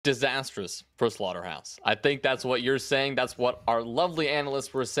disastrous for Slaughterhouse. I think that's what you're saying. That's what our lovely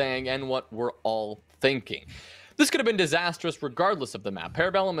analysts were saying and what we're all thinking. This could have been disastrous regardless of the map.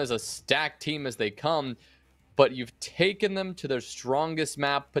 Parabellum is a stacked team as they come, but you've taken them to their strongest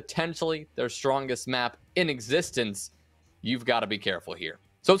map, potentially their strongest map in existence. You've got to be careful here.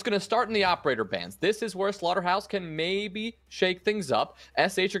 So it's going to start in the operator bans. This is where Slaughterhouse can maybe shake things up.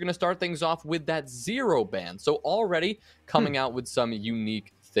 SH are going to start things off with that 0 ban. So already coming out with some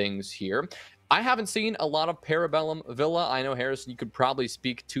unique things here. I haven't seen a lot of Parabellum Villa. I know, Harrison, you could probably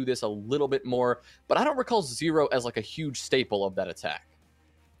speak to this a little bit more, but I don't recall 0 as like a huge staple of that attack.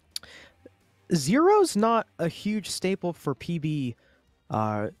 0's not a huge staple for PB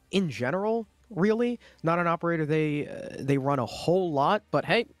in general, really. Not an operator they run a whole lot, but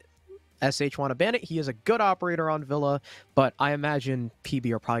hey, SH want to ban it. He is a good operator on Villa, but I imagine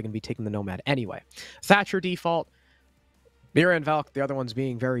PB are probably going to be taking the Nomad anyway. Thatcher default, Mira and Valk, the other ones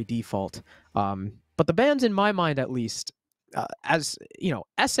being very default. But the bans, in my mind at least, as you know,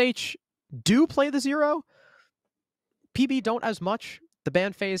 SH do play the 0. PB don't as much. The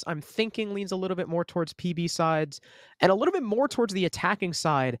ban phase, I'm thinking, leans a little bit more towards PB sides and a little bit more towards the attacking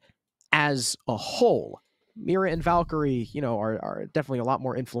side as a whole. Mira and Valkyrie, you know, are definitely a lot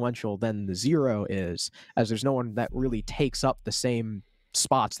more influential than the 0 is, as there's no one that really takes up the same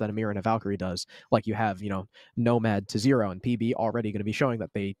spots that a Mira and a Valkyrie does. Like you have, you know, Nomad to 0, and PB already going to be showing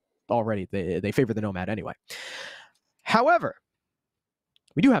that they favor the Nomad anyway. However,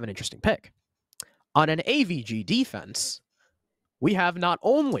 we do have an interesting pick. On an AVG defense, we have not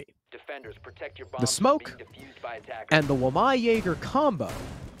only the smoke and the Wamai Jaeger combo,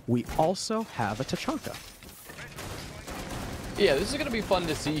 we also have a Tachanka. Yeah, this is going to be fun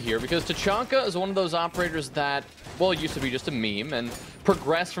to see here because Tachanka is one of those operators that, well, it used to be just a meme and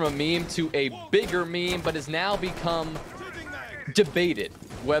progressed from a meme to a bigger meme, but has now become debated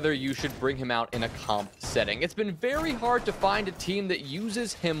whether you should bring him out in a comp setting. It's been very hard to find a team that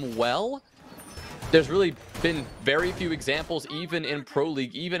uses him well. There's really been very few examples, even in Pro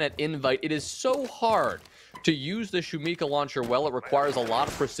League, even at Invite. It is so hard to use the Shumika launcher well. It requires a lot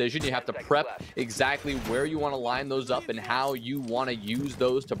of precision. You have to prep exactly where you want to line those up and how you want to use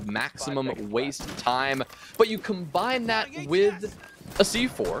those to maximum waste time. But you combine that with a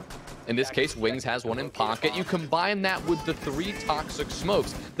C4. In this case, Wings has one in pocket. You combine that with the 3 toxic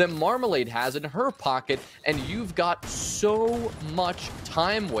smokes that Marmalade has in her pocket, and you've got so much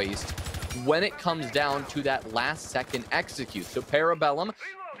time waste when it comes down to that last second execute. So Parabellum,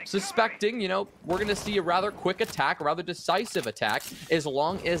 suspecting, you know, we're going to see a rather quick attack, a rather decisive attack. As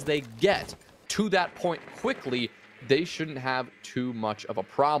long as they get to that point quickly, they shouldn't have too much of a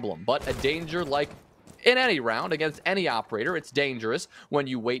problem. But a danger, like in any round against any operator, it's dangerous when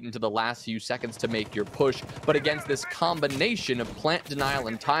you wait into the last few seconds to make your push. But against this combination of plant denial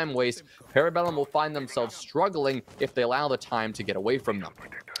and time waste, Parabellum will find themselves struggling if they allow the time to get away from them.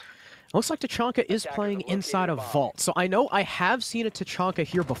 Looks like Tachanka is playing inside of Vault. So I know I have seen a Tachanka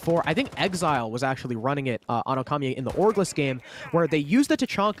here before. I think Exile was actually running it on Okami in the Orgless game, where they used the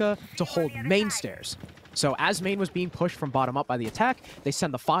Tachanka to hold main stairs. So as main was being pushed from bottom up by the attack, they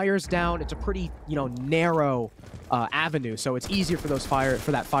send the fires down. It's a pretty, you know, narrow avenue, so it's easier for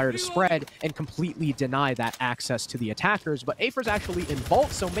that fire to spread and completely deny that access to the attackers. But Afer's actually in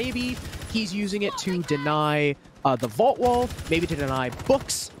Vault, so maybe he's using it to deny the Vault wall, maybe to deny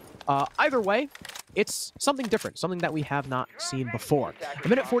books. Either way, it's something different, something that we have not seen before. A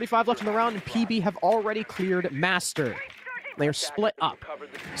minute 45 left in the round, and PB have already cleared Master. They're split up.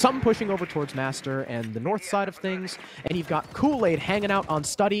 Some pushing over towards Master and the north side of things, and you've got Kool-Aid hanging out on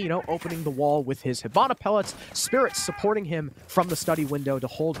Study, you know, opening the wall with his Hibana pellets, Spirits supporting him from the Study window to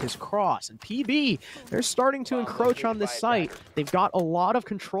hold his cross. And PB, they're starting to encroach on this site. They've got a lot of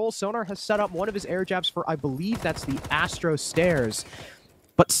control. Sonar has set up one of his air jabs for, I believe that's the Astro Stairs.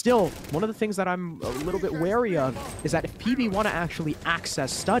 But still, one of the things that I'm a little bit wary of is that if PB want to actually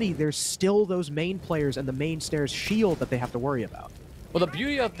access Study, there's still those main players and the main stairs shield that they have to worry about. Well, the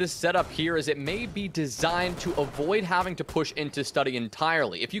beauty of this setup here is it may be designed to avoid having to push into Study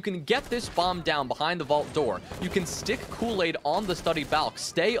entirely. If you can get this bomb down behind the vault door, you can stick Kool-Aid on the Study Balk,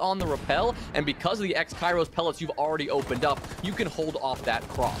 stay on the rappel, and because of the X-Kairos pellets you've already opened up, you can hold off that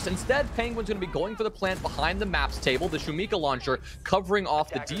cross. Instead, Penguin's going to be going for the plant behind the maps table, the Shumika launcher covering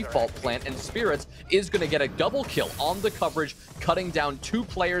off the default plant, and Spirits is going to get a double kill on the coverage, cutting down 2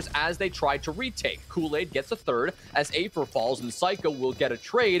 players as they try to retake. Kool-Aid gets a third as Afer falls, and Psycho will get a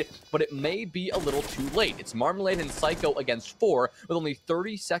trade, but it may be a little too late. It's Marmalade and Psycho against 4 with only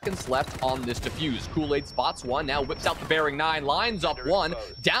 30 seconds left on this defuse. Kool-Aid spots one, now whips out the bearing 9, lines up one,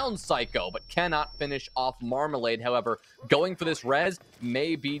 down Psycho, but cannot finish off Marmalade. However, going for this res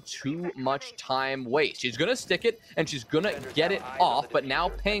may be too much time waste. She's gonna stick it and she's gonna get it off, but now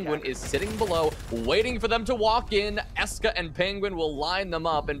Penguin is sitting below, waiting for them to walk in. Eska and Penguin will line them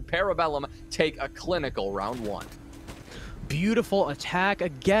up, and Parabellum take a clinical round 1. Beautiful attack.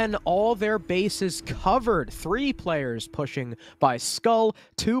 Again, all their bases covered. 3 players pushing by Skull,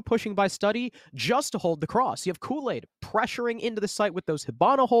 2 pushing by Study, just to hold the cross. You have Kool-Aid pressuring into the site with those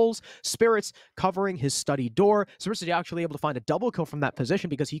Hibana holes, Spirits covering his Study door. Spirits is actually able to find a double kill from that position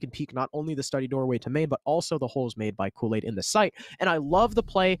because he can peek not only the Study doorway to main, but also the holes made by Kool-Aid in the site. And I love the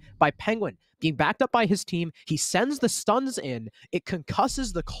play by Penguin. Being backed up by his team, he sends the stuns in. It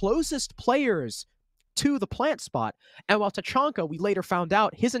concusses the closest players to the plant spot, and while Tachanka, we later found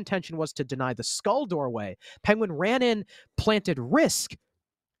out his intention was to deny the Skull doorway, Penguin ran in, planted Risk,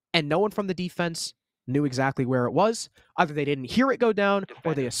 and no one from the defense knew exactly where it was. Either they didn't hear it go down,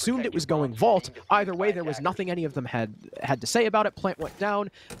 or they assumed it was going Vault. Either way, there was nothing any of them had to say about it. Plant went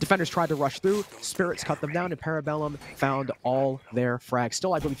down, defenders tried to rush through, Spirits cut them down, and Parabellum found all their frags.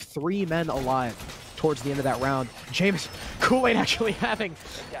 Still, I believe 3 men alive towards the end of that round. James Kool-Aid actually having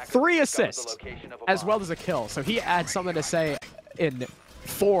 3 assists as well as a kill. So he adds something to say in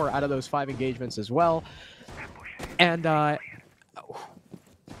 4 out of those 5 engagements as well. And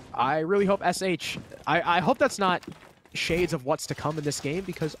I really hope SH, I hope that's not shades of what's to come in this game,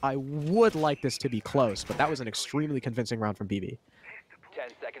 because I would like this to be close, but that was an extremely convincing round from BB. 10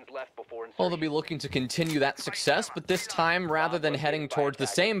 seconds left before Well, they'll be looking to continue that success, but this time, rather than heading towards the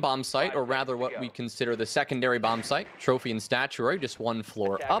same bomb site, or rather what we consider the secondary bomb site, Trophy and Statuary, just 1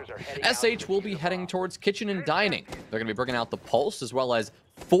 floor up, SH will be heading towards Kitchen and Dining. They're going to be bringing out the Pulse, as well as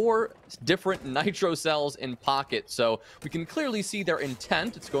 4 different Nitro cells in pocket, so we can clearly see their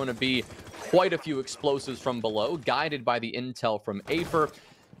intent. It's going to be quite a few explosives from below, guided by the intel from Afer.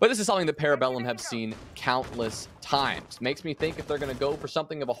 But this is something that Parabellum have seen countless times. Makes me think if they're going to go for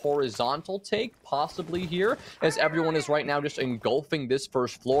something of a horizontal take, possibly here, as everyone is right now just engulfing this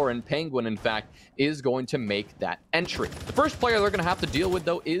first floor, and Penguin, in fact, is going to make that entry. The first player they're going to have to deal with,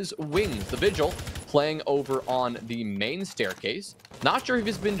 though, is Wings, the Vigil, playing over on the main staircase. Not sure if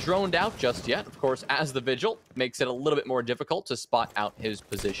he's been droned out just yet. Of course, as the Vigil, makes it a little bit more difficult to spot out his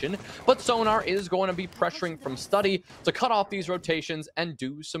position. But Sonar is going to be pressuring from Study to cut off these rotations and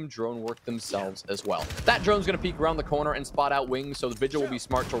do some drone work themselves as well. That drone's going to peek around the corner and spot out Wings, so the Vigil will be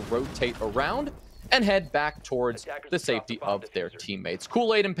smart to rotate around and head back towards the safety of their teammates.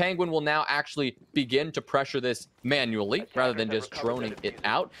 Kool-Aid and Penguin will now actually begin to pressure this manually rather than just droning it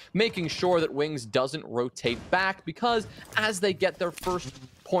out, making sure that Wings doesn't rotate back, because as they get their first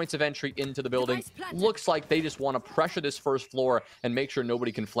points of entry into the building, looks like they just want to pressure this first floor and make sure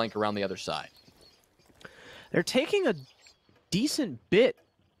nobody can flank around the other side. They're taking a decent bit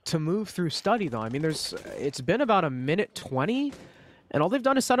to move through Study, though. I mean, it's been about 1:20, and all they've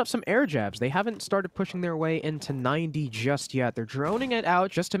done is set up some air jabs. They haven't started pushing their way into 90 just yet. They're droning it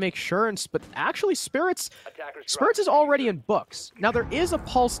out just to make sure, but actually Spirits is already in books. Now, there is a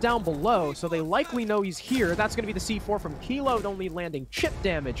Pulse down below, so they likely know he's here. That's going to be the C4 from Kilo, only landing chip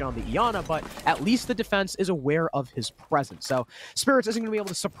damage on the Iana, but at least the defense is aware of his presence. So Spirits isn't going to be able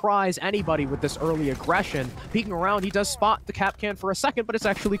to surprise anybody with this early aggression. Peeking around, he does spot the cap can for a second, but it's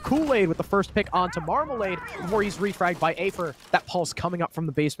actually Kool-Aid with the first pick onto Marmalade before he's refragged by Afer. That Pulse coming up from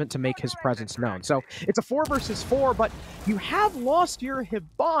the basement to make his presence known. So it's a 4 versus 4, but you have lost your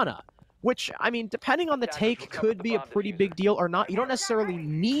Hibana, which, I mean, depending on the take, could be a pretty big deal or not. You don't necessarily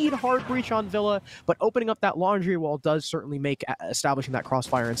need hard breach on Villa, but opening up that laundry wall does certainly make establishing that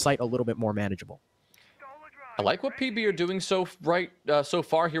crossfire in sight a little bit more manageable. I like what PB are doing so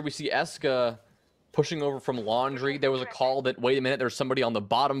far here. We see Eska pushing over from laundry. There was a call that, wait a minute, there's somebody on the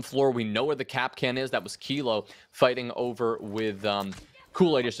bottom floor. We know where the cap can is. That was Kilo fighting over with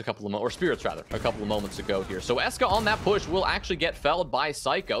Kool-Aid just a couple of or Spirits rather, a couple of moments ago here. So Eska on that push will actually get felled by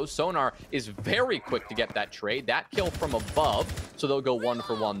Psycho. Sonar is very quick to get that trade. That kill from above, so they'll go 1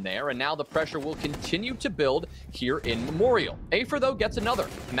 for 1 there. And now the pressure will continue to build here in Memorial. Afer, though, gets another,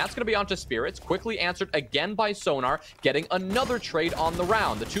 and that's going to be onto Spirits. Quickly answered again by Sonar, getting another trade on the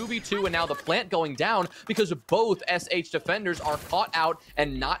round. The 2v2, and now the plant going down because both SH defenders are caught out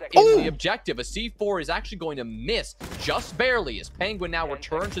and not in the objective. A C4 is actually going to miss just barely as Penguin now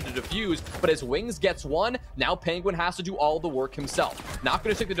returns to the defuse, but as Wings gets one, now Penguin has to do all the work himself. Not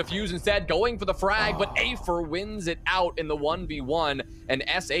going to take the defuse, instead going for the frag, but Afer wins it out in the 1v1, and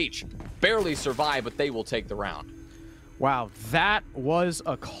SH barely survive, but they will take the round. Wow, that was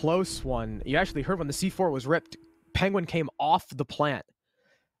a close one. You actually heard when the C4 was ripped, Penguin came off the plant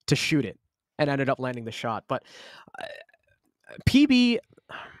to shoot it and ended up landing the shot. But PB,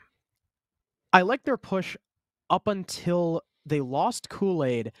 I like their push up until they lost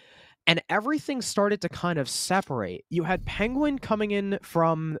Kool-Aid and everything started to kind of separate. You had Penguin coming in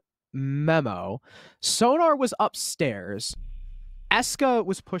from Memo, Sonar was upstairs, Eska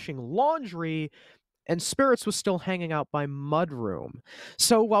was pushing Laundry, and Spirits was still hanging out by Mudroom.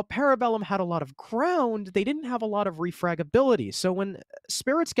 So while Parabellum had a lot of ground, they didn't have a lot of refragability. So when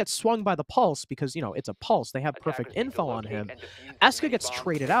Spirits gets swung by the Pulse, because, you know, it's a Pulse, they have perfect info on him, Eska gets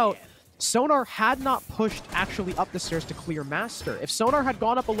traded out. Sonar had not pushed actually up the stairs to clear Master. If Sonar had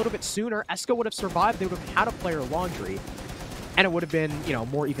gone up a little bit sooner, Eska would have survived. They would have had a player Laundry, and it would have been, you know,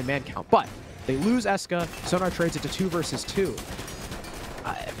 more even man count. But they lose Eska. Sonar trades it to 2 versus 2.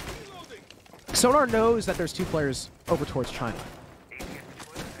 Sonar knows that there's 2 players over towards China.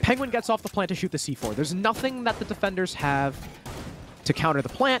 Penguin gets off the plant to shoot the C4. There's nothing that the defenders have to counter the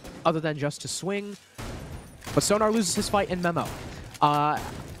plant other than just to swing. But Sonar loses his fight in Memo.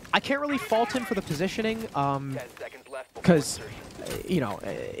 I can't really fault him for the positioning, because, you know,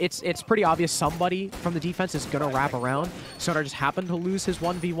 it's pretty obvious somebody from the defense is going to wrap around. Sonar just happened to lose his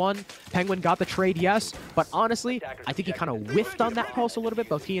 1v1. Penguin got the trade, yes, but honestly, I think he kind of whiffed on that pulse a little bit.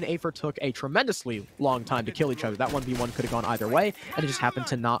 Both he and Afer took a tremendously long time to kill each other. That 1v1 could have gone either way, and it just happened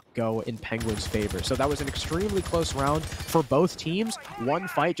to not go in Penguin's favor. So that was an extremely close round for both teams. One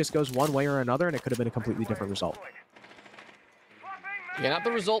fight just goes one way or another, and it could have been a completely different result. Yeah, not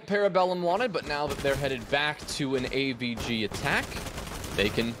the result Parabellum wanted, but now that they're headed back to an AVG attack, they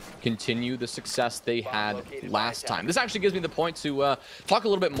can continue the success they had last time. This actually gives me the point to talk a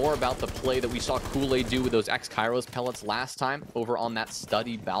little bit more about the play that we saw Kool-Aid do with those X-Kairos pellets last time over on that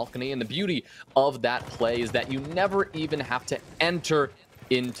study balcony. And the beauty of that play is that you never even have to enter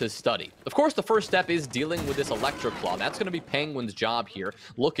into study. Of course, the first step is dealing with this Electro Claw. That's going to be Penguin's job here,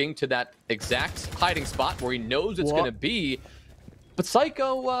 looking to that exact hiding spot where he knows it's going to be. But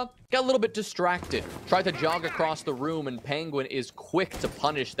Psycho got a little bit distracted, tried to jog across the room, and Penguin is quick to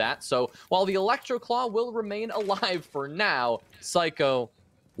punish that. So while the Electro Claw will remain alive for now, Psycho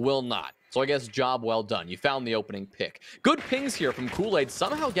will not. So I guess job well done. You found the opening pick. Good pings here from Kool-Aid,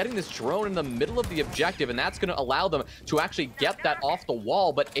 somehow getting this drone in the middle of the objective, and that's going to allow them to actually get that off the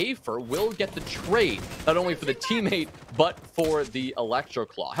wall. But Afer will get the trade, not only for the teammate, but for the Electro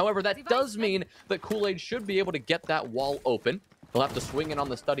Claw. However, that does mean that Kool-Aid should be able to get that wall open. He'll have to swing in on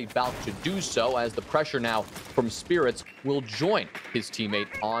the study balc to do so, as the pressure now from Spirits will join his teammate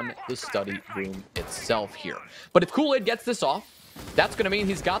on the study room itself here. But if Kool-Aid gets this off, that's going to mean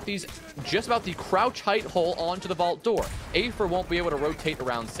he's got these just about the crouch height hole onto the vault door. Afer won't be able to rotate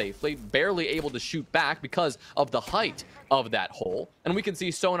around safely, barely able to shoot back because of the height of that hole. And we can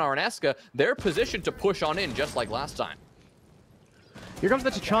see Sonar and Eska, they're positioned to push on in just like last time. Here comes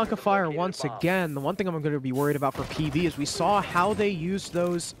the Tachanka fire once again. The one thing I'm going to be worried about for PB is we saw how they used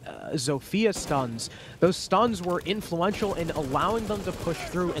those Zofia stuns. Those stuns were influential in allowing them to push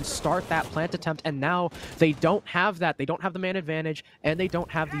through and start that plant attempt, and now they don't have that. They don't have the man advantage, and they don't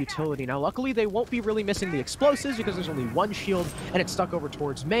have the utility. Now, luckily, they won't be really missing the explosives because there's only one shield, and it's stuck over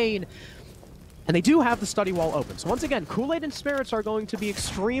towards main. And they do have the study wall open. So once again, Kool-Aid and Spirits are going to be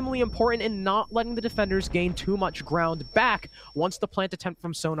extremely important in not letting the defenders gain too much ground back once the plant attempt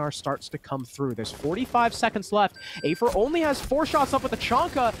from Sonar starts to come through. There's 45 seconds left. Afer only has 4 shots up with the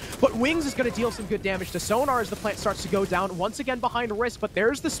Tachanka, but Wings is going to deal some good damage to Sonar as the plant starts to go down. Once again behind Risk, but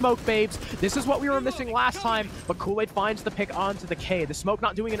there's the smoke, babes. This is what we were missing last time, but Kool-Aid finds the pick onto the K. The smoke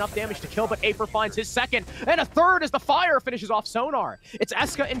not doing enough damage to kill, but Afer finds his second, and a third as the fire finishes off Sonar. It's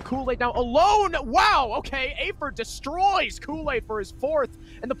Eska and Kool-Aid now alone. Wow, okay, Afer destroys Kool-Aid for his 4th,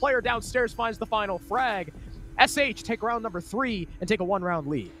 and the player downstairs finds the final frag. SH take round number 3 and take a 1-round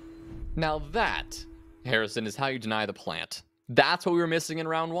lead. Now that, Harrison, is how you deny the plant. That's what we were missing in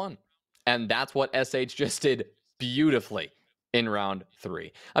round 1. And that's what SH just did beautifully in round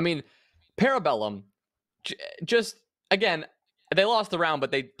 3. I mean, Parabellum, just, again, they lost the round,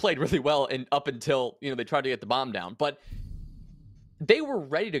 but they played really well up until, you know, they tried to get the bomb down. But they were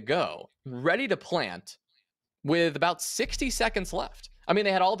ready to go, ready to plant with about 60 seconds left. I mean,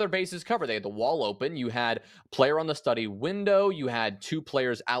 they had all their bases covered. They had the wall open. You had a player on the study window. You had 2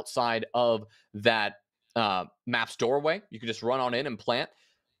 players outside of that map's doorway. You could just run on in and plant.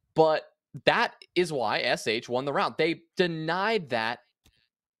 But that is why SH won the round. They denied that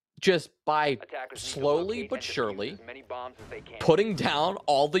just by Attackers need to slowly locate but and defuse surely as many bombs as they can. putting down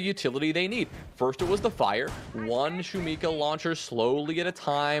all the utility they need. First it was the fire, one Shumika launcher slowly at a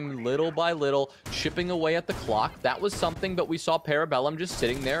time, little by little, chipping away at the clock. That was something, but we saw Parabellum just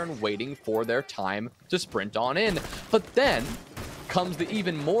sitting there and waiting for their time to sprint on in. But then comes the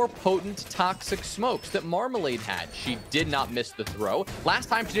even more potent toxic smokes that Marmalade had. She did not miss the throw. Last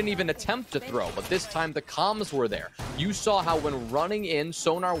time she didn't even attempt to throw, but this time the comms were there. You saw how when running in,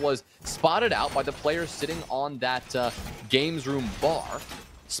 Sonar was spotted out by the players sitting on that games room bar.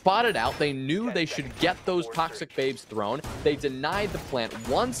 Spotted out, they knew they should get those toxic babes thrown. They denied the plant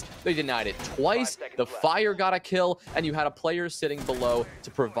once, they denied it twice, the fire got a kill, and you had a player sitting below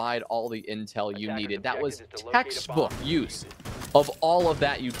to provide all the intel you needed. That was textbook use of all of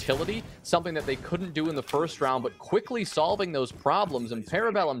that utility, something that they couldn't do in the first round, but quickly solving those problems. And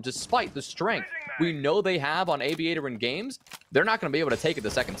Parabellum, despite the strength we know they have on Aviator in games, they're not going to be able to take it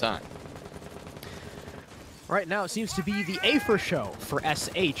the second time. Right now, it seems to be the Afer show for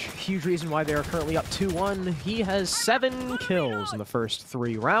SH. Huge reason why they're currently up 2-1. He has 7 kills in the first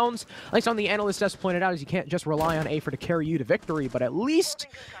 3 rounds. Like some of the analyst desk pointed out, is you can't just rely on Afer to carry you to victory, but at least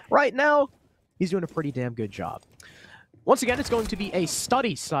right now, he's doing a pretty damn good job. Once again, it's going to be a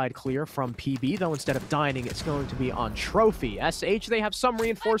study side clear from PB, though instead of dining, it's going to be on trophy. SH, they have some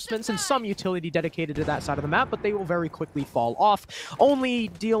reinforcements and some utility dedicated to that side of the map, but they will very quickly fall off, only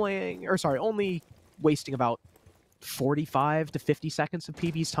wasting about 45 to 50 seconds of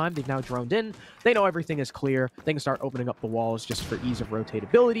PB's time. They've now droned in. They know everything is clear. They can start opening up the walls just for ease of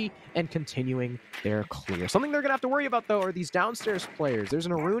rotatability and continuing their clear. Something they're going to have to worry about, though, are these downstairs players. There's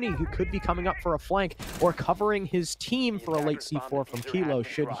an Aruni who could be coming up for a flank or covering his team for a late C4 from Kilo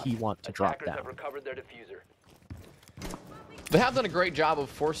should he want to drop down. They have done a great job of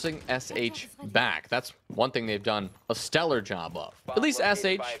forcing SH back. That's one thing they've done a stellar job of. At least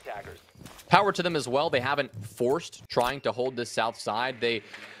SH, power to them as well. They haven't forced trying to hold this south side. They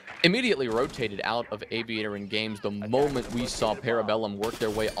immediately rotated out of Aviator in games the moment we saw Parabellum work their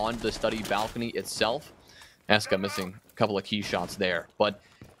way onto the study balcony itself. Eska missing a couple of key shots there. But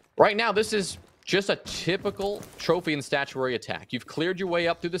right now, this is just a typical trophy and statuary attack. You've cleared your way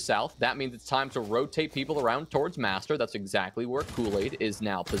up through the south. That means it's time to rotate people around towards Master. That's exactly where Kool-Aid is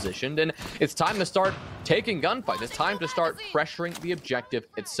now positioned. And it's time to start taking gunfights. It's time to start pressuring the objective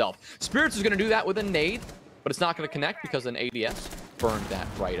itself. Spirits is going to do that with a nade, but it's not going to connect because an ADS burned that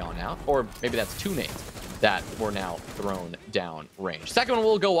right on out. Or maybe that's 2 nades that were now thrown down range. Second one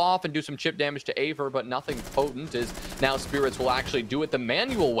will go off and do some chip damage to Aver, but nothing potent, as now Spirits will actually do it the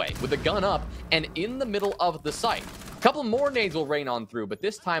manual way with the gun up and in the middle of the site. A couple more nades will rain on through, but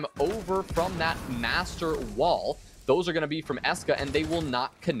this time over from that master wall. Those are going to be from Eska, and they will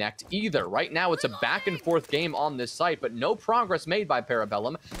not connect either. Right now, it's a back-and-forth game on this site, but no progress made by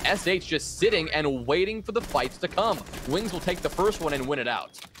Parabellum. SH just sitting and waiting for the fights to come. Wings will take the first one and win it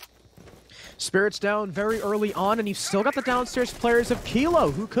out. Spirits down very early on, and you've still got the downstairs players of Kilo,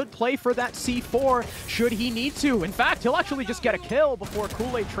 who could play for that C4 should he need to. In fact, he'll actually just get a kill before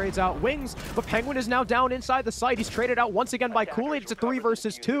Kool-Aid trades out Wings, but Penguin is now down inside the site. He's traded out once again by Kool-Aid. It's a 3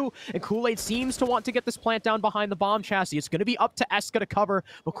 versus 2, and Kool-Aid seems to want to get this plant down behind the bomb chassis. It's going to be up to Eska to cover,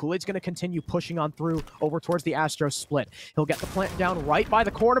 but Kool-Aid's going to continue pushing on through over towards the Astro split. He'll get the plant down right by the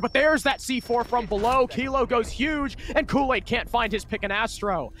corner, but there's that C4 from below. Kilo goes huge, and Kool-Aid can't find his pick and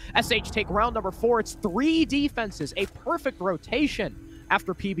Astro. SH take round number 4. It's 3 defenses, a perfect rotation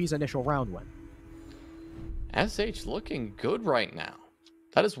after PB's initial round win. SH looking good right now.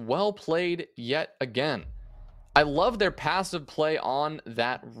 That is well played yet again. I love their passive play on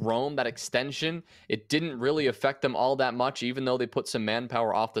that roam, that extension. It didn't really affect them all that much, even though they put some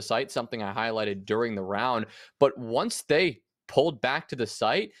manpower off the site, something I highlighted during the round. But once they pulled back to the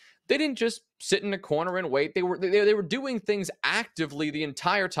site, they didn't just sit in a corner and wait. They were doing things actively the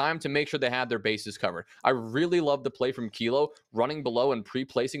entire time to make sure they had their bases covered. I really love the play from Kilo, running below and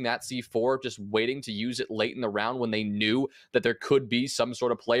pre-placing that C4, just waiting to use it late in the round when they knew that there could be some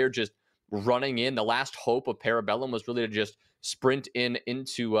sort of player just running in. The last hope of Parabellum was really to just sprint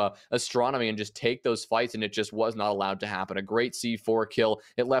into Astronomy and just take those fights, and it just was not allowed to happen. A great C4 kill.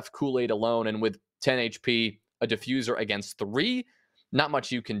 It left Kool-Aid alone, and with 10 HP, a diffuser against 3, not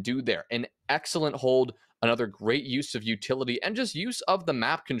much you can do there. An excellent hold, another great use of utility, and just use of the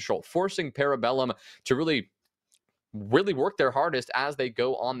map control, forcing Parabellum to really work their hardest as they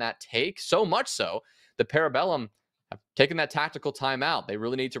go on that take. So much so, the Parabellum have taken that tactical timeout. They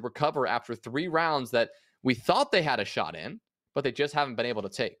really need to recover after 3 rounds that we thought they had a shot in, but they just haven't been able to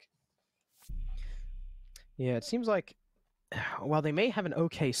take. Yeah, it seems like while they may have an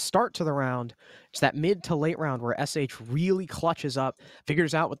okay start to the round, it's that mid to late round where SH really clutches up,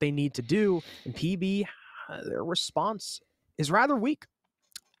 figures out what they need to do, and PB, their response is rather weak.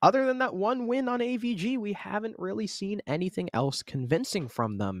 Other than that one win on AVG, we haven't really seen anything else convincing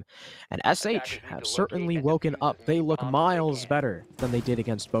from them. And SH have certainly woken up. They look miles better than they did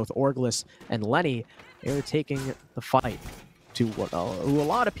against both Orglis and Lenny. They're taking the fight to who a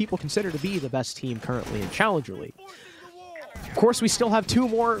lot of people consider to be the best team currently in Challenger League. Of course, we still have 2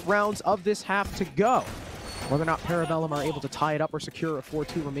 more rounds of this half to go. Whether or not Parabellum are able to tie it up or secure a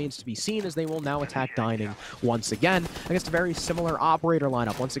 4-2 remains to be seen, as they will now attack Dining once again against a very similar operator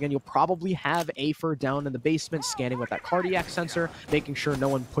lineup. Once again, you'll probably have Afer down in the basement scanning with that cardiac sensor, making sure no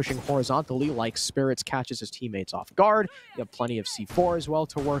one pushing horizontally like Spirits catches his teammates off guard. You have plenty of C4 as well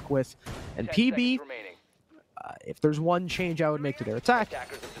to work with. And PB, if there's one change I would make to their attack,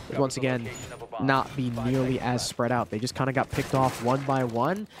 is once again not be nearly as spread out. They just kind of got picked off one by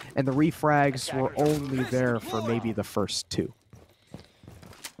one, and the refrags were only there for maybe the first 2.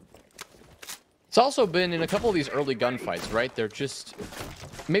 It's also been in a couple of these early gunfights, right? They're just...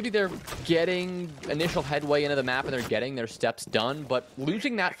 maybe they're getting initial headway into the map and they're getting their steps done, but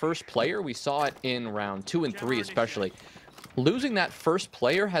losing that first player, we saw it in round 2 and 3 especially, losing that first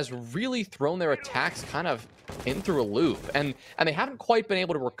player has really thrown their attacks kind of in through a loop, and they haven't quite been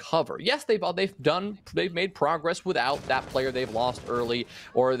able to recover. Yes, they've made progress without that player they've lost early,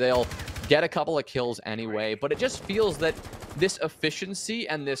 or they'll get a couple of kills anyway, but it just feels that this efficiency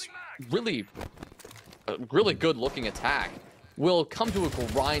and this really good looking attack will come to a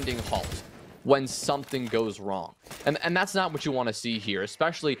grinding halt when something goes wrong. And that's not what you want to see here,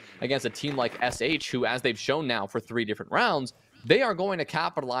 especially against a team like SH, who, as they've shown now for 3 different rounds, they are going to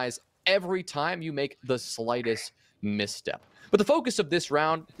capitalize every time you make the slightest misstep. But the focus of this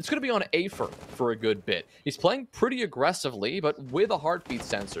round, it's going to be on Afer for a good bit. He's playing pretty aggressively, but with a heartbeat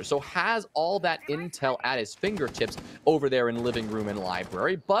sensor, so has all that intel at his fingertips over there in living room and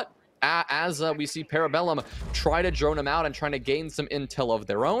library. But as we see Parabellum try to drone him out and trying to gain some intel of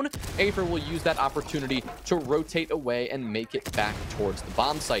their own, Afer will use that opportunity to rotate away and make it back towards the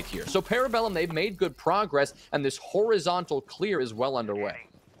bomb site here. So Parabellum, they've made good progress, and this horizontal clear is well underway.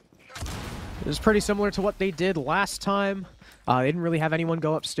 It was pretty similar to what they did last time. They didn't really have anyone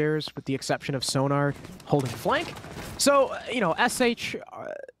go upstairs with the exception of Sonar holding flank. So, you know, SH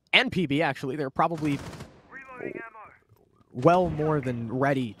and PB, actually, they're probably well more than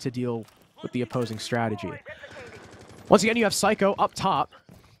ready to deal with the opposing strategy. Once again, you have Psycho up top.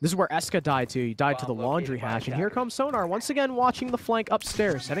 This is where Eska died to. He died to the laundry hatch. And here comes Sonar, once again watching the flank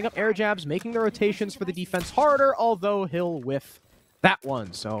upstairs, setting up air jabs, making the rotations for the defense harder, although he'll whiff that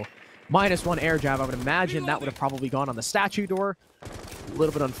one. So -1 air jab, I would imagine that would have probably gone on the statue door. A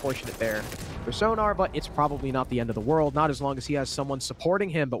little bit unfortunate there for Sonar, but it's probably not the end of the world, not as long as he has someone supporting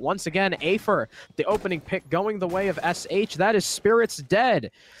him. But once again, Afer, the opening pick going the way of SH, that is Spirits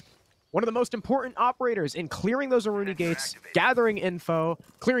dead. One of the most important operators in clearing those Aruni gates, gathering info,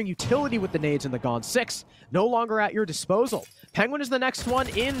 clearing utility with the nades and the Gaunt 6, no longer at your disposal. Penguin is the next one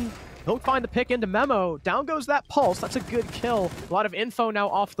in. He'll find the pick into Memo. Down goes that Pulse. That's a good kill. A lot of info now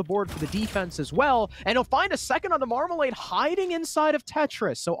off the board for the defense as well. And he'll find a second on the Marmalade hiding inside of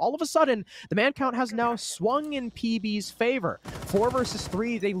Tetris. So all of a sudden, the man count has now swung in PB's favor. 4 versus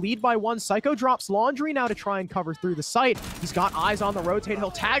 3. They lead by 1. Psycho drops Laundry now to try and cover through the site. He's got eyes on the rotate. He'll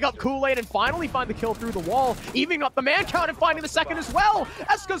tag up Kool-Aid and finally find the kill through the wall. Evening up the man count and finding the second as well.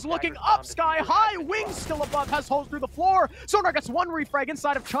 Eska's looking up sky high. Wings still above. Has holes through the floor. Sonar gets 1 refrag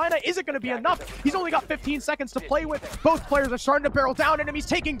inside of China. Is it going to be enough? He's only got 15 seconds to play with. Both players are starting to barrel down. Enemies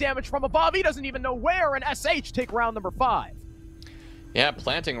taking damage from above. He doesn't even know where. And SH take round number 5. Yeah,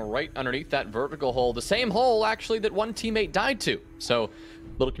 planting right underneath that vertical hole. The same hole, actually, that one teammate died to. So,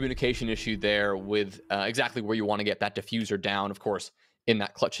 little communication issue there with exactly where you want to get that diffuser down, of course, in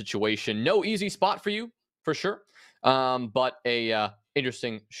that clutch situation. No easy spot for you, for sure. But a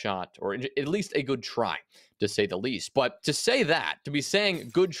interesting shot, or at least a good try, to say the least. But to say that, to be saying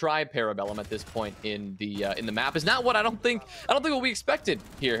good try Parabellum at this point in the map is not what I don't think what we expected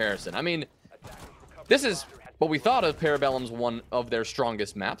here, Harrison. I mean, this is what we thought of Parabellum's one of their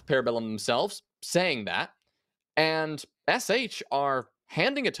strongest maps. Parabellum themselves saying that, and SH are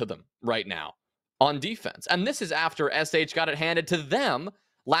handing it to them right now on defense. And this is after SH got it handed to them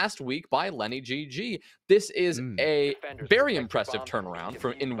last week by Lenny GG. This is a very impressive turnaround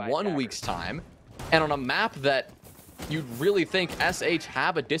in 1 week's time. And on a map that you'd really think SH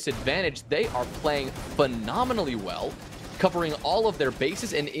have a disadvantage, they are playing phenomenally well, covering all of their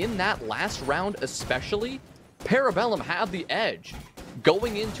bases. And in that last round especially, Parabellum had the edge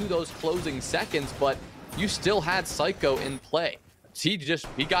going into those closing seconds. But you still had Psycho in play. He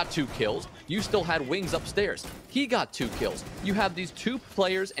got 2 kills. You still had Wings upstairs. He got 2 kills. You have these 2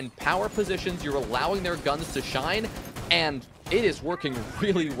 players in power positions. You're allowing their guns to shine, and it is working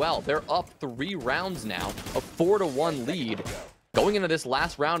really well. They're up 3 rounds now, a 4-1 lead. Going into this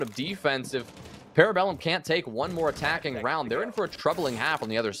last round of defense, if Parabellum can't take one more attacking round, they're in for a troubling half on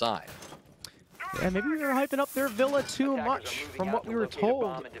the other side. Yeah, maybe we were hyping up their Villa too much from what we were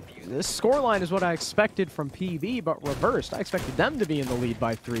told. This scoreline is what I expected from PB, but reversed. I expected them to be in the lead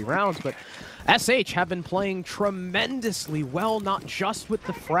by 3 rounds, but SH have been playing tremendously well, not just with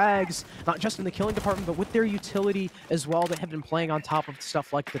the frags, not just in the killing department, but with their utility as well. They have been playing on top of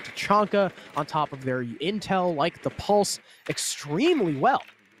stuff like the Tachanka, on top of their intel, like the Pulse, extremely well.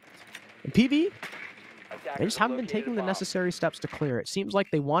 And PB, they just haven't been taking the necessary steps to clear. It seems like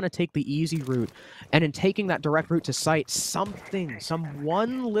they want to take the easy route, and in taking that direct route to site, some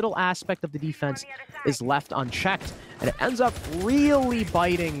one little aspect of the defense is left unchecked, and it ends up really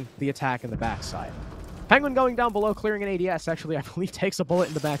biting the attack in the backside. Penguin going down below, clearing an ADS, actually, I believe takes a bullet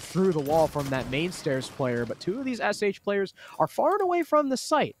in the back through the wall from that main stairs player, but 2 of these SH players are far and away from the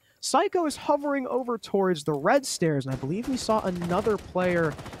site. Psycho is hovering over towards the red stairs, and I believe we saw another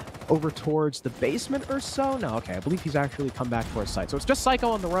player over towards the basement or so. No, okay, I believe he's actually come back towards site. So it's just Psycho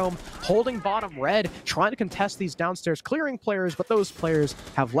on the roam, holding bottom red, trying to contest these downstairs clearing players, but those players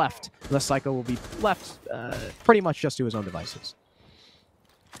have left. The Psycho will be left pretty much just to his own devices.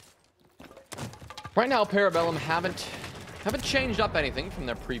 Right now, Parabellum haven't changed up anything from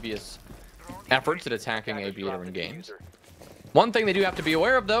their previous efforts at attacking aviator in games. One thing they do have to be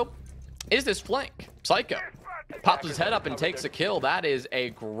aware of, though, is this flank. Psycho pops his head up and takes a kill. That is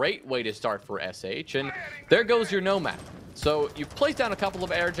a great way to start for SH, and there goes your Nomad. So you've placed down a couple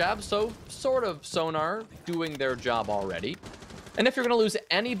of air jabs, so sort of sonar doing their job already. And if you're going to lose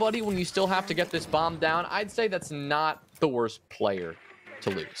anybody when you still have to get this bomb down, I'd say that's not the worst player to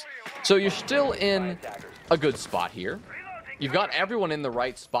lose. So you're still in a good spot here. You've got everyone in the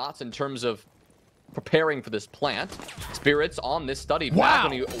right spots in terms of preparing for this plant. Spirits on this study.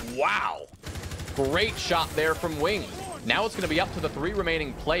 Wow! Great shot there from Wings. Now it's going to be up to the 3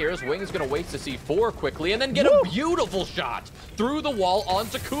 remaining players. Wings going to wait to see 4 quickly and then get a beautiful shot through the wall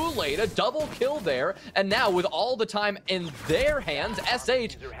onto Kool-Aid. A double kill there. And now with all the time in their hands,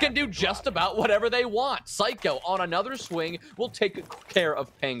 SH can do just about whatever they want. Psycho on another swing will take care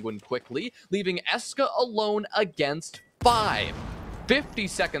of Penguin quickly, leaving Eska alone against 5. 50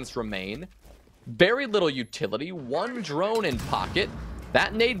 seconds remain. Very little utility. 1 drone in pocket.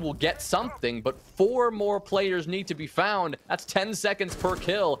 That nade will get something, but 4 more players need to be found. That's 10 seconds per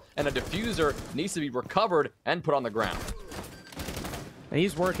kill, and a diffuser needs to be recovered and put on the ground. And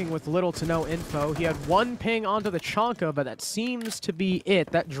he's working with little to no info. He had 1 ping onto the Chonka, but that seems to be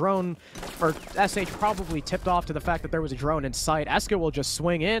it. That drone, or SH probably tipped off to the fact that there was a drone in sight. Eska will just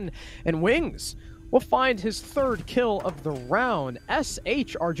swing in, and Wings will find his 3rd kill of the round.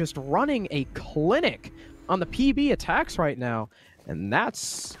 SH are just running a clinic on the PB attacks right now. And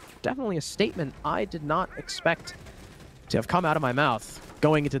that's definitely a statement I did not expect to have come out of my mouth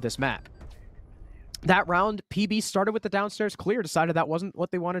going into this map. That round, PB started with the downstairs clear, decided that wasn't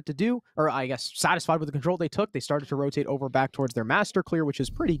what they wanted to do, or I guess satisfied with the control they took. They started to rotate over back towards their master clear, which is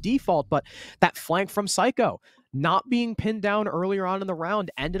pretty default, but that flank from Psycho, not being pinned down earlier on in the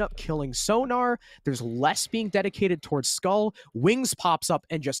round, ended up killing Sonar. There's less being dedicated towards Skull. Wings pops up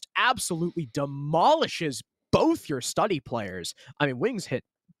and just absolutely demolishes both your study players. I mean, Wings hit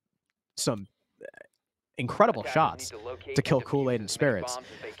some incredible shots to kill Kool-Aid and Spirits.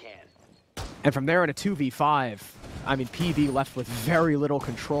 And from there in a 2v5, I mean, PB left with very little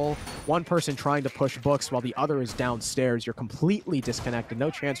control. 1 person trying to push books while the other is downstairs. You're completely disconnected. No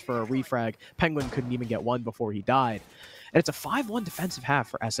chance for a refrag. Penguin couldn't even get 1 before he died. And it's a 5-1 defensive half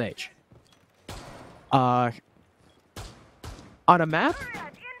for SH. On a map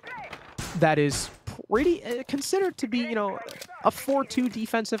that is pretty considered to be, you know, a 4-2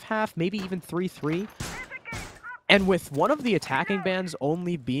 defensive half, maybe even 3-3. And with one of the attacking bands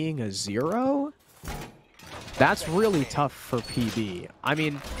only being a 0, that's really tough for PB. I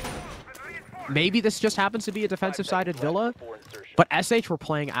mean, maybe this just happens to be a defensive-sided Villa, but SH were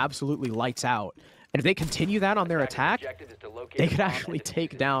playing absolutely lights out. And if they continue that on their attack, they could actually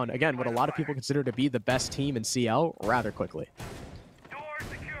take down, again, what a lot of people consider to be the best team in CL rather quickly.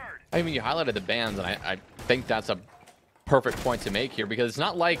 I mean, you highlighted the bans, and I think that's a perfect point to make here, because it's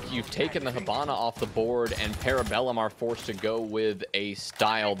not like you've taken the Hibana off the board and Parabellum are forced to go with a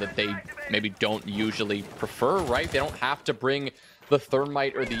style that they maybe don't usually prefer, right? They don't have to bring the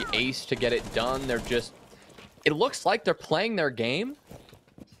Thermite or the Ace to get it done. They're just... It looks like they're playing their game,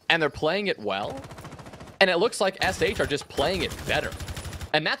 and they're playing it well, And it looks like SH are just playing it better.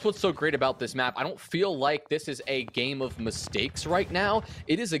 And that's what's so great about this map. I don't feel like this is a game of mistakes right now.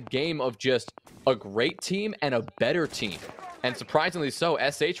 It is a game of just a great team and a better team. And surprisingly so,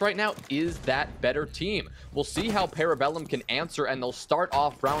 SH right now is that better team. We'll see how Parabellum can answer, and they'll start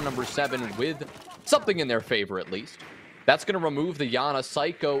off round number 7 with something in their favor at least. That's going to remove the Yana.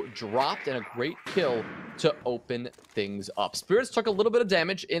 Psycho dropped, and a great kill to open things up. Spirits took a little bit of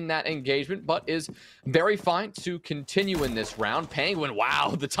damage in that engagement, but is very fine to continue in this round. Penguin,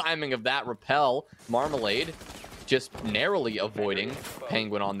 wow, the timing of that repel. Marmalade just narrowly avoiding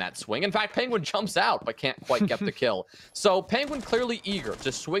Penguin on that swing. In fact, Penguin jumps out, but can't quite get the kill. So Penguin clearly eager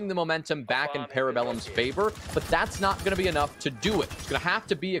to swing the momentum back in Parabellum's favor, but that's not going to be enough to do it. It's going to have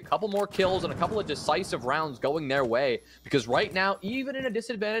to be a couple more kills and a couple of decisive rounds going their way, because right now, even in a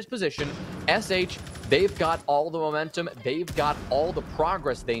disadvantaged position, SH, they've got all the momentum, they've got all the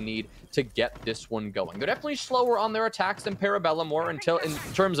progress they need to get this one going. They're definitely slower on their attacks than Parabellum were until in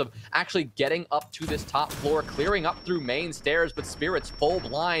terms of actually getting up to this top floor, clearing up through main stairs, but Spirits full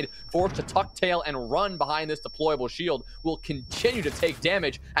blind, forced to tuck tail and run behind this deployable shield, will continue to take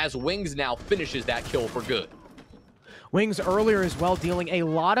damage as Wings now finishes that kill for good. Wings earlier as well, dealing a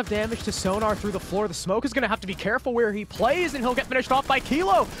lot of damage to Sonar through the floor. The Smoke is going to have to be careful where he plays, and he'll get finished off by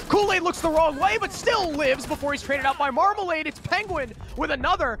Kilo. Kool-Aid looks the wrong way, but still lives before he's traded out by Marmalade. It's Penguin with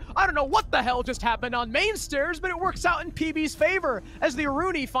another. I don't know what the hell just happened on main stairs, but it works out in PB's favor as the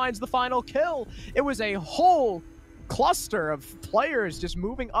Aruni finds the final kill. It was a whole cluster of players just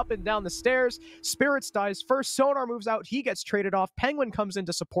moving up and down the stairs. Spirits dies first. Sonar moves out. He gets traded off. Penguin comes in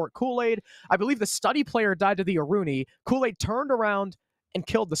to support Kool-Aid. I believe the study player died to the Aruni. Kool-Aid turned around and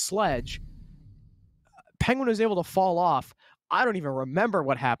killed the sledge. Penguin was able to fall off. I don't even remember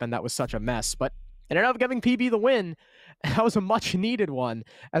what happened. That was such a mess, but it ended up giving PB the win. That was a much needed one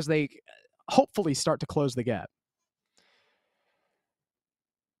as they hopefully start to close the gap.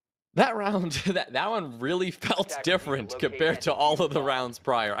 That round, that one really felt different compared to all of the rounds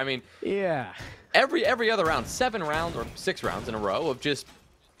prior. I mean, yeah, every other round, 7 rounds or 6 rounds in a row of just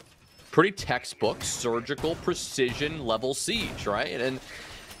pretty textbook surgical precision level siege, right?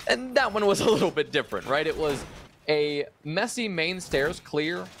 And that one was a little bit different, right? It was a messy main stairs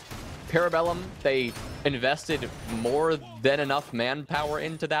clear. Parabellum, they invested more than enough manpower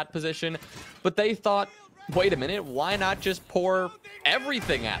into that position, but they thought, wait a minute, why not just pour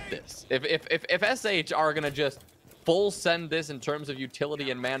everything at this? If SH are gonna just full send this in terms of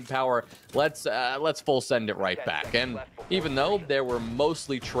utility and manpower, let's full send it right back. And even though there were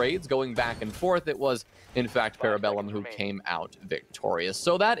mostly trades going back and forth, it was in fact Parabellum who came out victorious.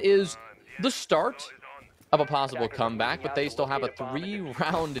 So that is the start of a possible comeback, but they still have a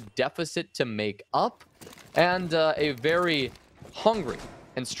 3-round deficit to make up, and a very hungry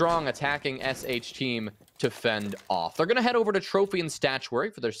and strong attacking SH team to fend off. They're going to head over to Trophy and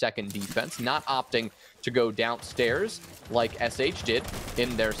Statuary for their second defense, not opting to go downstairs like SH did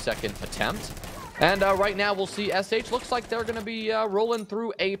in their second attempt. And right now we'll see SH looks like they're going to be rolling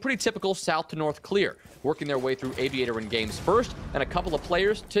through a pretty typical south to north clear, working their way through Aviator and Games first, and a couple of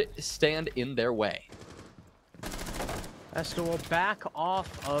players to stand in their way. So we'll back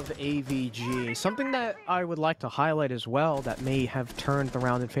off of AVG. Something that I would like to highlight as well that may have turned the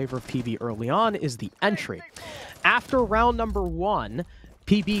round in favor of PB early on is the entry. After round number 1,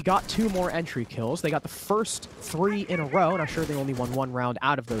 PB got 2 more entry kills. They got the first 3 in a row, and I'm sure they only won 1 round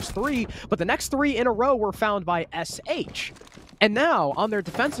out of those 3, but the next 3 in a row were found by SH. And now, on their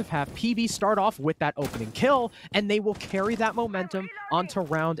defensive half, PB start off with that opening kill, and they will carry that momentum onto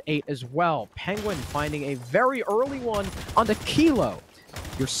round 8 as well. Penguin finding a very early one onto Kilo,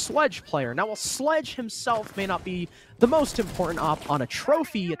 your Sledge player. Now, while Sledge himself may not be the most important op on a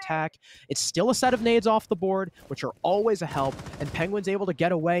trophy attack, it's still a set of nades off the board, which are always a help, and Penguin's able to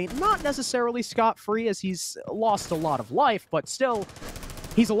get away, not necessarily scot-free as he's lost a lot of life, but still,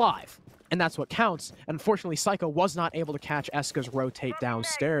 he's alive. And that's what counts. Unfortunately, Psycho was not able to catch Eska's rotate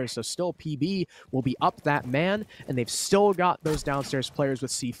downstairs, so still PB will be up that man, and they've still got those downstairs players with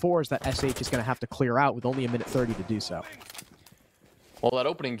C4s that SH is going to have to clear out with only 1:30 to do so. Well, that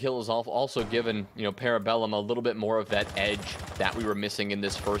opening kill has also given, Parabellum a little bit more of that edge that we were missing in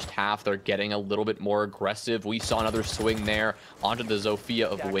this first half. They're getting a little bit more aggressive. We saw another swing there onto the Zofia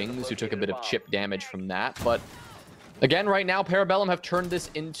of Wings, who took a bit of chip damage from that, but again, right now, Parabellum have turned this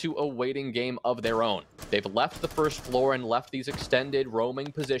into a waiting game of their own. They've left the first floor and left these extended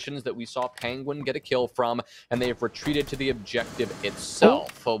roaming positions that we saw Penguin get a kill from, and they've retreated to the objective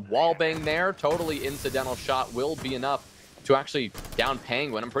itself. A wallbang there, totally incidental shot, will be enough to actually down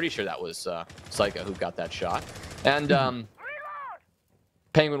Penguin. I'm pretty sure that was Psycho who got that shot. And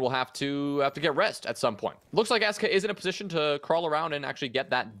Penguin will have to get rest at some point. Looks like Eska is in a position to crawl around and actually get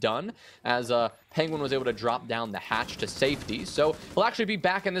that done, as Penguin was able to drop down the hatch to safety. So he'll actually be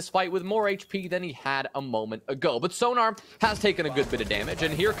back in this fight with more HP than he had a moment ago. But Sonar has taken a good bit of damage,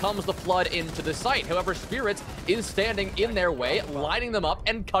 and here comes the flood into the site. However, Spirits is standing in their way, lining them up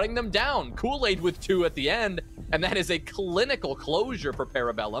and cutting them down. Kool-Aid with 2 at the end, and that is a clinical closure for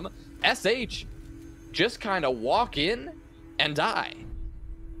Parabellum. SH just kind of walk in and die.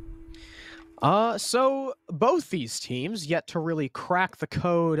 So both these teams yet to really crack the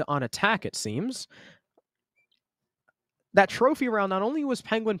code on attack, it seems. That trophy round, not only was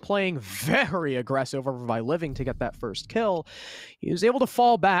Penguin playing very aggressive over by living to get that first kill, he was able to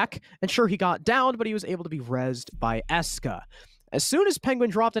fall back, and sure, he got downed, but he was able to be rezzed by Eska. As soon as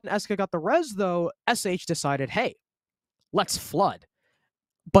Penguin dropped and Eska got the res, though, SH decided, hey, let's flood.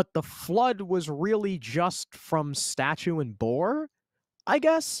 But the flood was really just from Statue and Boar, I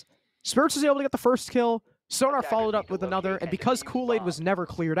guess? Spirits was able to get the first kill, Sonar followed up with another, and because Kool-Aid was never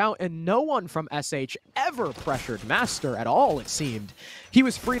cleared out and no one from SH ever pressured Master at all, it seemed, he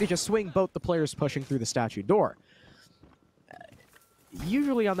was free to just swing both the players pushing through the statue door.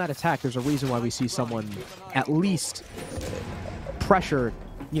 Usually on that attack, there's a reason why we see someone at least pressure,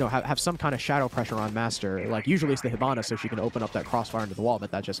 you know, have some kind of shadow pressure on Master. Like, usually it's the Hibana so she can open up that crossfire into the wall,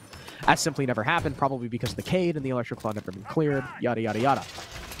 but that simply never happened, probably because the Cade and the Electric Claw never been cleared, yada, yada, yada.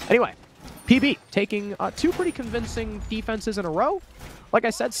 Anyway, PB taking 2 pretty convincing defenses in a row. Like I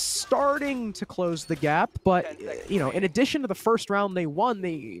said, starting to close the gap, but, you know, in addition to the first round they won,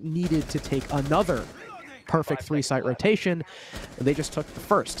 they needed to take another perfect 3-site rotation. They just took the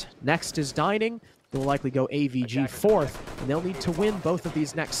first. Next is Dining. They'll likely go AVG 4th, and they'll need to win both of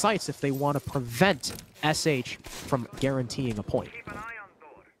these next sites if they want to prevent SH from guaranteeing a point.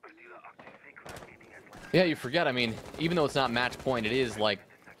 Yeah, you forget, I mean, even though it's not match point, it is like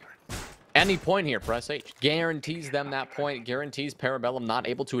any point here for SH. Guarantees them that point, guarantees Parabellum not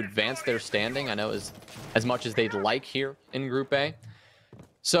able to advance their standing, I know, as much as they'd like here in Group A.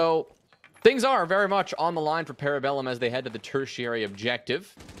 So things are very much on the line for Parabellum as they head to the tertiary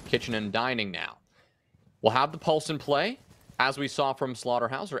objective, Kitchen and Dining now. We'll have the Pulse in play, as we saw from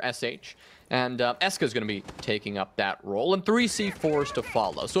Slaughterhouse, or SH, and Eska's going to be taking up that role, and 3 C4s to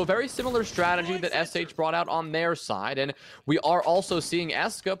follow. So a very similar strategy that SH brought out on their side, and we are also seeing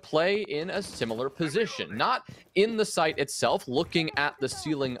Eska play in a similar position. Not in the site itself, looking at the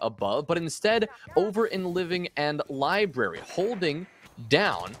ceiling above, but instead over in Living and Library, holding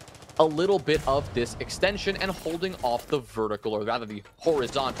down a little bit of this extension and holding off the vertical, or rather the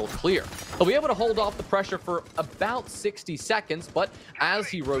horizontal clear. He'll be able to hold off the pressure for about 60 seconds, but as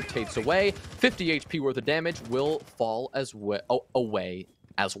he rotates away, 50 HP worth of damage will fall away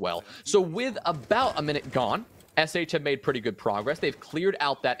as well. So with about a minute gone, SH have made pretty good progress. They've cleared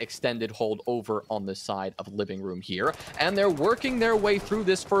out that extended hold over on the side of Living Room here, and they're working their way through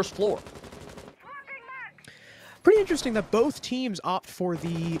this first floor. Pretty interesting that both teams opt for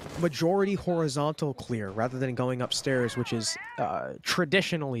the majority horizontal clear rather than going upstairs, which is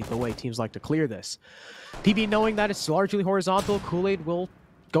traditionally the way teams like to clear this. PB, knowing that it's largely horizontal, Kool-Aid will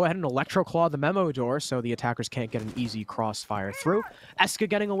go ahead and Electro Claw the memo door so the attackers can't get an easy crossfire through. Eska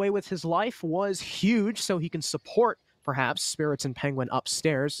getting away with his life was huge, so he can support, perhaps, Spirits and Penguin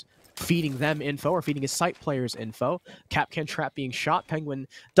upstairs, feeding them info, or feeding his site players info. Capcan Trap being shot. Penguin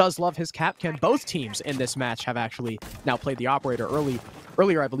does love his Capcan. Both teams in this match have actually now played the operator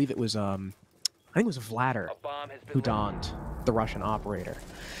earlier. I believe it was I think it was Vladder who donned the Russian operator.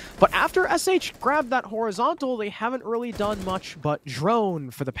 But after SH grabbed that horizontal, they haven't really done much but drone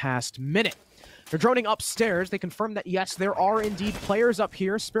for the past minute. They're droning upstairs. They confirm that, yes, there are indeed players up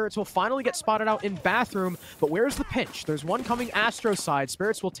here. Spirits will finally get spotted out in bathroom, but where's the pinch? There's one coming Astro side.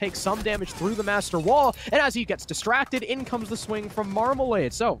 Spirits will take some damage through the Master wall, and as he gets distracted, in comes the swing from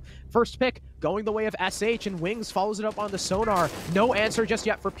Marmalade. So, first pick going the way of SH, and Wings follows it up on the Sonar. No answer just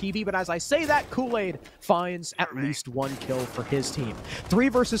yet for PB, but as I say that, Kool-Aid finds at least 1 kill for his team. 3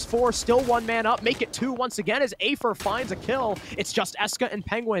 versus 4, still 1 man up. Make it 2 once again as Afer finds a kill. It's just Eska and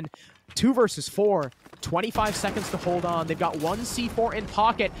Penguin. 2 versus 4, 25 seconds to hold on. They've got 1 C4 in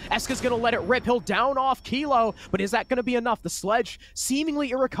pocket. Eska's gonna let it rip. He'll down off Kilo, but is that gonna be enough? The sledge seemingly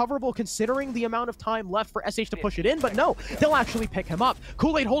irrecoverable considering the amount of time left for SH to push it in, but no, they'll actually pick him up.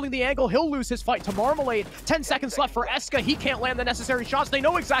 Kool-Aid holding the angle. He'll lose his fight to Marmalade. 10 seconds left for Eska. He can't land the necessary shots. They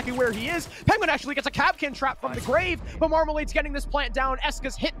know exactly where he is. Penguin actually gets a Capcan trap from the grave, but Marmalade's getting this plant down.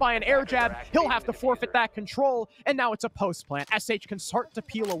 Eska's hit by an air jab. He'll have to forfeit that control, and now it's a post plant. SH can start to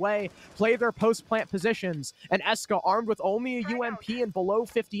peel away, play their post-plant positions, and Eska armed with only a UMP and below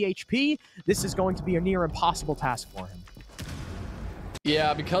 50 HP, this is going to be a near impossible task for him.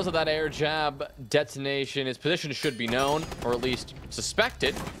 Yeah, because of that air jab detonation, his position should be known, or at least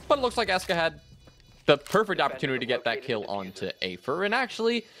suspected, but it looks like Eska had the perfect opportunity to get that kill onto Afer. And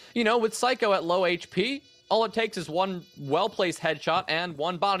actually, you know, with Psycho at low HP, all it takes is one well-placed headshot and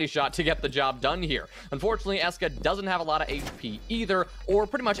one body shot to get the job done here. Unfortunately, Eska doesn't have a lot of HP either, or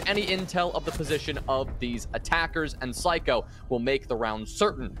pretty much any intel of the position of these attackers, and Psycho will make the round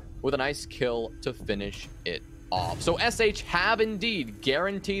certain with a nice kill to finish it off. So SH have indeed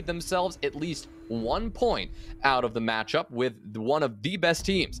guaranteed themselves at least 1 point out of the matchup with one of the best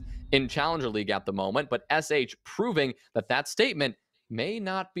teams in Challenger League at the moment, but SH proving that that statement may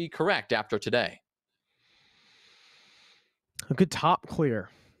not be correct after today. A good top clear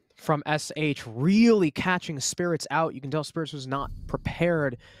from SH, really catching Spirits out. You can tell Spirits was not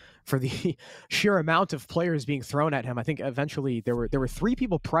prepared for the sheer amount of players being thrown at him. I think eventually there were 3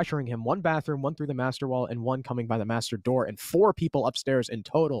 people pressuring him, 1 bathroom, 1 through the master wall, and 1 coming by the master door, and 4 people upstairs in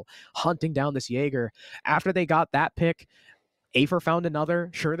total hunting down this Jaeger. After they got that pick, Afer found another.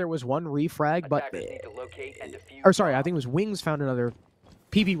 Sure, there was 1 refrag, but or sorry, I think it was Wings found another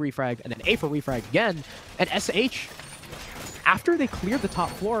PB refrag, and then Afer refrag again. And SH, after they cleared the top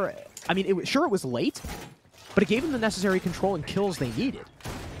floor, I mean, it was late, but it gave them the necessary control and kills they needed.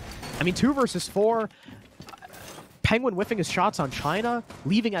 I mean, 2 versus 4. Penguin whiffing his shots on China,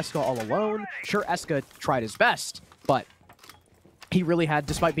 leaving Eska all alone. Sure, Eska tried his best, but he really had,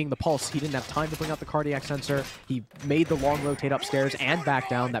 despite being the pulse, he didn't have time to bring out the cardiac sensor. He made the long rotate upstairs and back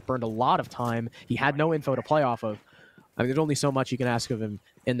down. That burned a lot of time. He had no info to play off of. I mean, there's only so much you can ask of him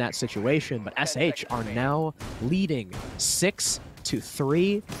in that situation, but SH are now leading 6-3.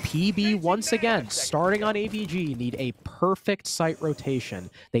 PB once again, starting on AVG, need a perfect site rotation.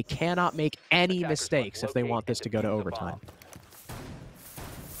 They cannot make any mistakes if they want this to go to overtime.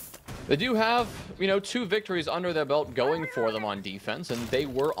 They do have, you know, 2 victories under their belt going for them on defense, and they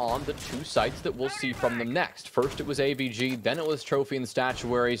were on the 2 sites that we'll see from them next. First it was AVG, then it was Trophy and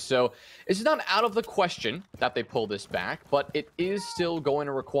Statuary, so it's not out of the question that they pull this back, but it is still going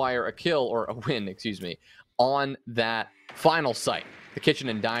to require a kill, or a win, excuse me, on that final site, the kitchen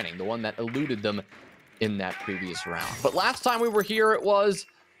and dining, the one that eluded them in that previous round. But last time we were here, it was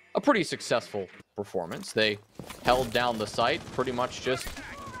a pretty successful performance. They held down the site pretty much just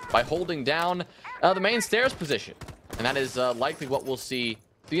by holding down the main stairs position. And that is likely what we'll see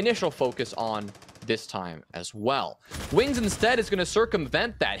the initial focus on this time as well. Wings instead is going to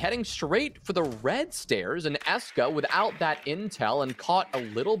circumvent that, heading straight for the red stairs, and Eska, without that intel and caught a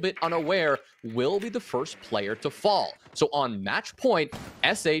little bit unaware, will be the first player to fall. So on match point,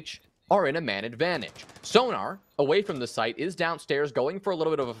 SH are in a man advantage. Sonar, away from the site, is downstairs going for a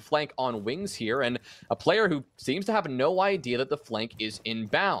little bit of a flank on Wings here, and a player who seems to have no idea that the flank is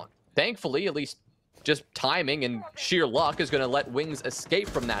inbound. Thankfully, at least just timing and sheer luck is going to let Wings escape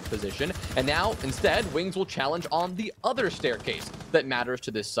from that position, and now instead Wings will challenge on the other staircase that matters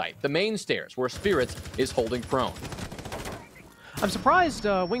to this site, the main stairs where Spirits is holding prone. I'm surprised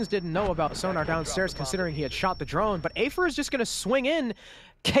Wings didn't know about Sonar downstairs, considering he had shot the drone, but Afer is just going to swing in,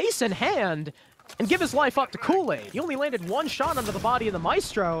 case in hand, and give his life up to Kool-Aid. He only landed 1 shot under the body of the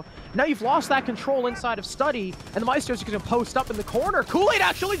Maestro. Now you've lost that control inside of Study, and the Maestro's going to post up in the corner. Kool-Aid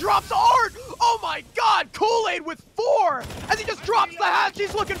actually drops hard! Oh my god! Kool-Aid with 4! As he just drops the hatch,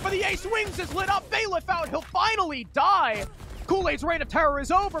 he's looking for the ace. Wings is lit up, Bailiff out, he'll finally die! Kool-Aid's reign of terror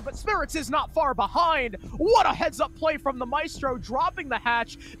is over, but Spirits is not far behind. What a heads-up play from the Maestro, dropping the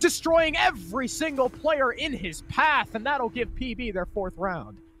hatch, destroying every single player in his path, and that'll give PB their 4th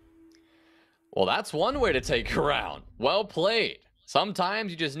round. Well, that's one way to take a round. Well played.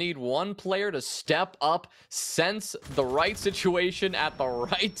 Sometimes you just need one player to step up, sense the right situation at the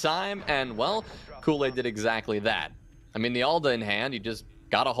right time, and, well, Kool-Aid did exactly that. I mean, the Alda in hand, you just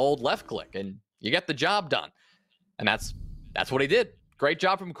gotta hold left click, and you get the job done. And that's what he did. Great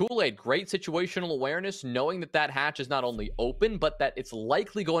job from Kool-Aid. Great situational awareness, knowing that that hatch is not only open, but that it's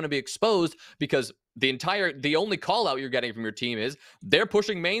likely going to be exposed, because the only call out you're getting from your team is they're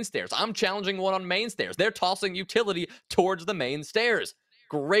pushing main stairs. I'm challenging one on main stairs. They're tossing utility towards the main stairs.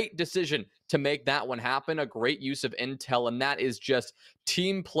 Great decision to make that one happen. A great use of intel, and that is just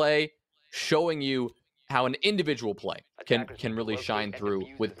team play, showing you how an individual play can really shine through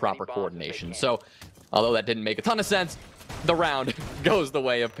with proper coordination. So, although that didn't make a ton of sense, the round goes the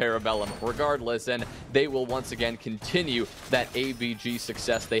way of Parabellum regardless, and they will once again continue that AVG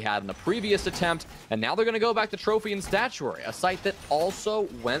success they had in the previous attempt, and now they're going to go back to Trophy and Statuary, a site that also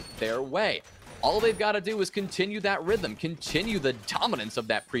went their way. All they've got to do is continue that rhythm, continue the dominance of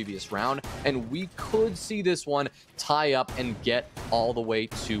that previous round, and we could see this one tie up and get all the way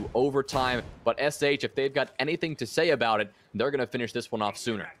to overtime. But SH, if they've got anything to say about it, they're going to finish this one off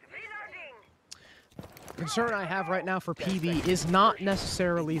sooner. The concern I have right now for PB is not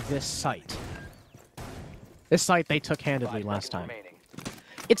necessarily this site. This site they took handedly last time.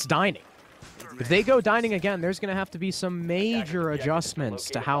 It's dining. If they go dining again, there's going to have to be some major adjustments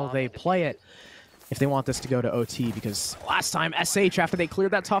to how they play it if they want this to go to OT, because last time SH, after they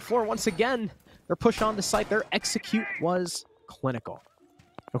cleared that top floor, once again, their push on the site, their execute was clinical.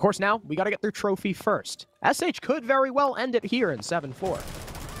 Of course, now we got to get their trophy first. SH could very well end it here in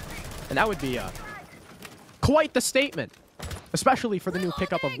 7-4. And that would be quite the statement, especially for the new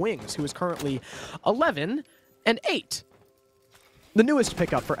pickup of Wings, who is currently 11-8. The newest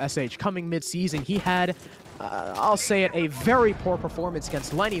pickup for SH coming mid-season. He had, I'll say it, a very poor performance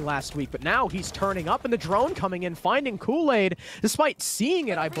against Lenny last week, but now he's turning up, and the drone coming in, finding Kool-Aid. Despite seeing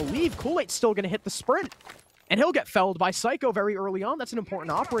it, I believe Kool-Aid's still going to hit the sprint, and he'll get felled by Psycho very early on. That's an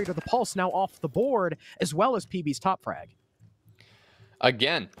important operator. The Pulse now off the board, as well as PB's top frag.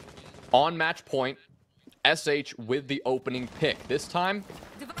 Again, on match point, SH with the opening pick. This time,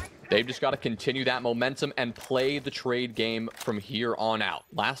 they've just got to continue that momentum and play the trade game from here on out.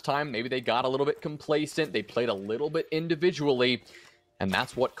 Last time, maybe they got a little bit complacent. They played a little bit individually, and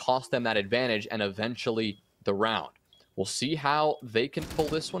that's what cost them that advantage and eventually the round. We'll see how they can pull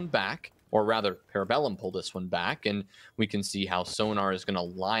this one back, or rather, Parabellum pull this one back, and we can see how Sonar is going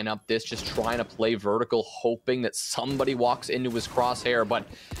to line up this, just trying to play vertical, hoping that somebody walks into his crosshair, but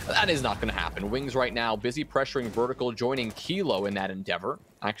that is not going to happen. Wings right now busy pressuring vertical, joining Kilo in that endeavor.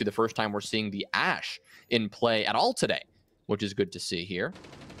 Actually, the first time we're seeing the Ash in play at all today, which is good to see here.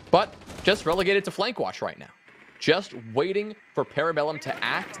 But just relegated to flank watch right now. Just waiting for Parabellum to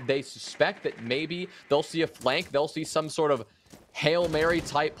act. They suspect that maybe they'll see a flank, they'll see some sort of Hail Mary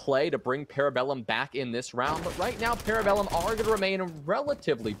type play to bring Parabellum back in this round. But right now, Parabellum are going to remain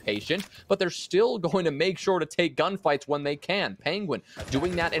relatively patient, but they're still going to make sure to take gunfights when they can. Penguin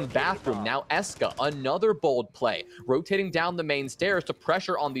doing that in bathroom. Now Eska, another bold play, rotating down the main stairs to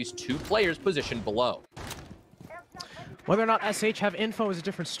pressure on these two players positioned below. Whether or not SH have info is a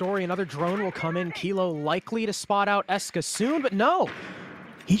different story. Another drone will come in. Kilo likely to spot out Eska soon, but no.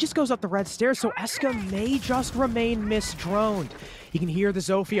 He just goes up the red stairs, so Eska may just remain misdroned. He can hear the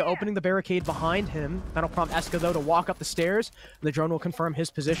Zofia opening the barricade behind him. That'll prompt Eska, though, to walk up the stairs. The drone will confirm his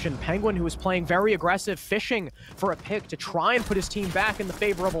position. Penguin, who is playing very aggressive, fishing for a pick to try and put his team back in the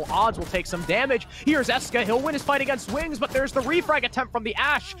favorable odds, will take some damage. Here's Eska. He'll win his fight against Wings, but there's the refrag attempt from the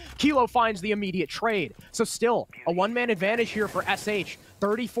Ash. Kilo finds the immediate trade. So still, a one-man advantage here for SH.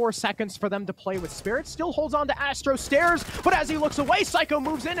 34 seconds for them to play with Spirit. Still holds on to Astro stairs, but as he looks away, Psycho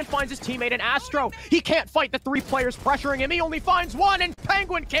moves in and finds his teammate in Astro. He can't fight the three players pressuring him. He only finds one, and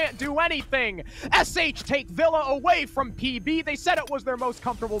Penguin can't do anything. SH take Villa away from PB. They said it was their most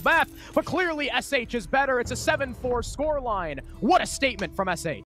comfortable map, but clearly SH is better. It's a 7-4 scoreline. What a statement from SH.